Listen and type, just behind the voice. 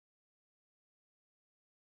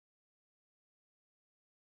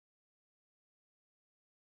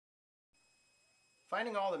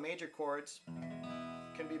Finding all the major chords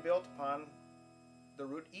can be built upon the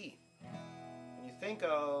root E. And you think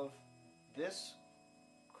of this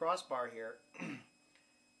crossbar here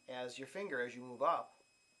as your finger as you move up,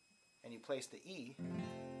 and you place the E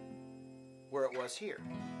where it was here.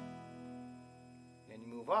 And you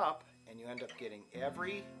move up and you end up getting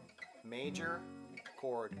every major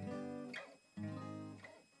chord.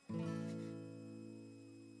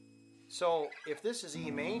 So if this is E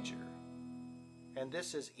major and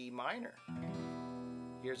this is E minor,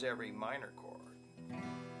 here's every minor chord.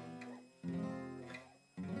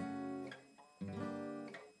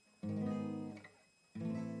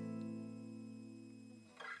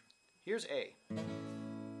 Here's A.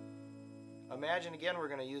 Imagine again we're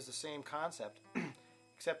going to use the same concept,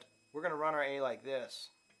 except we're going to run our A like this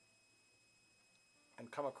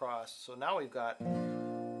and come across. So now we've got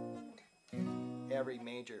every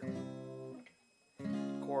major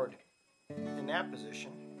chord in that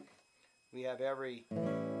position. We have every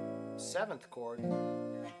seventh chord.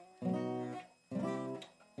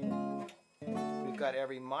 We've got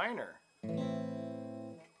every minor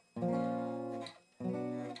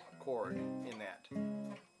chord in